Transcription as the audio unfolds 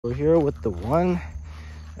We're here with the one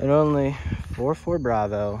and only 44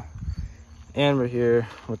 Bravo, and we're here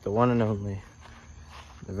with the one and only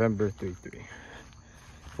November 33,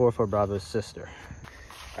 44 Bravo's sister.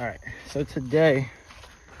 All right, so today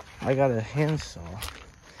I got a handsaw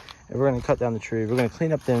and we're gonna cut down the tree. We're gonna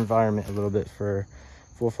clean up the environment a little bit for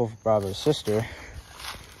 44 Bravo's sister.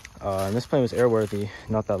 And this plane was airworthy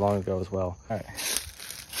not that long ago as well. All right,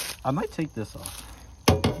 I might take this off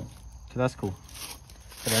because that's cool.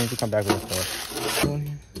 But I need to come back with this door.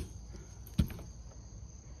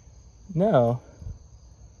 No,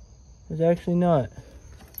 it's actually not.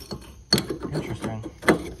 Interesting.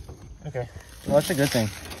 Okay, well that's a good thing.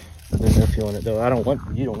 There's no fuel in it though.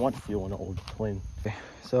 You don't want fuel in an old plane. Okay,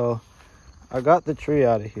 so I got the tree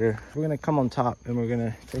out of here. We're gonna come on top and we're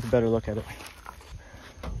gonna take a better look at it.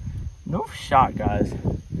 No shot, guys.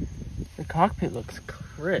 The cockpit looks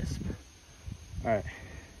crisp. All right,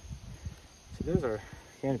 so there's our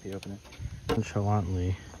canopy opener.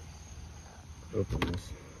 Nonchalantly open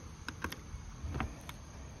this.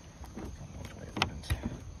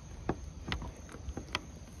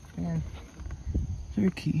 Man, is there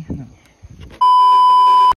a key? No.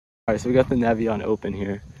 Alright, so we got the Navion open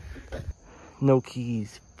here. No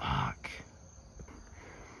keys. Fuck.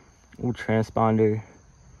 Old transponder.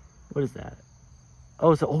 What is that?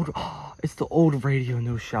 Oh, it's the old radio.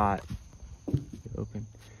 No shot. Open.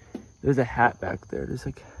 There's a hat back there. There's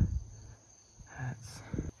like hats.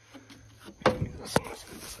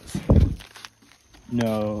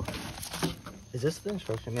 No. Is this the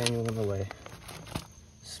instruction manual in the way?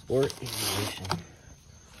 Sport Aviation.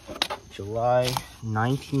 July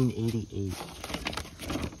 1988.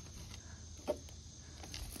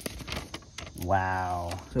 Wow.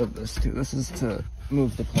 So this is to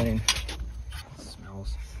move the plane. It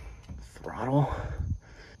smells. Throttle.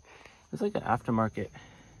 It's like an aftermarket.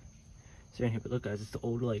 In here, but look guys, it's the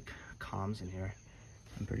old like comms in here,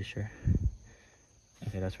 I'm pretty sure.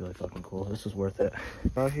 Okay, that's really fucking cool. This is worth it.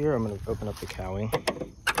 Out here, I'm gonna open up the cowing.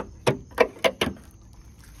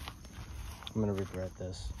 I'm gonna regret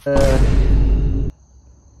this.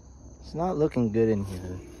 It's not looking good in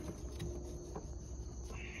here.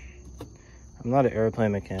 I'm not an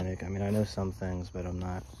airplane mechanic. I mean, I know some things, but I'm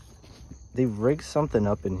not. They rigged something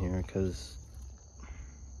up in here because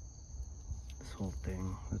whole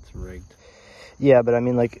thing that's rigged. Yeah, but I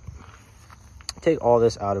mean, like, take all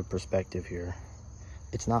this out of perspective here.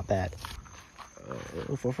 It's not bad.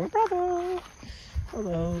 Oh, 44 Bravo.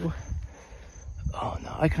 Hello. Oh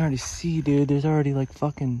no, I can already see, dude. There's already like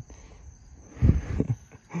fucking.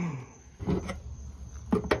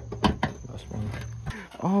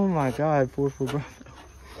 Oh my god, 44 Bravo.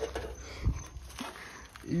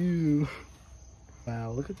 Ew. Wow,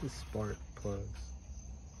 look at the spark plugs.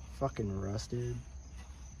 Fucking rusted,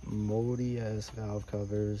 moldy as valve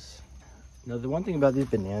covers. Now the one thing about these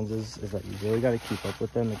Bonanzas is that you really got to keep up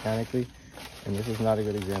with them mechanically, and this is not a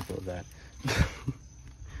good example of that.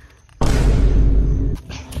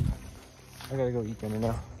 I gotta go eat dinner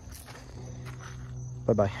now.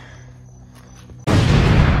 Bye bye.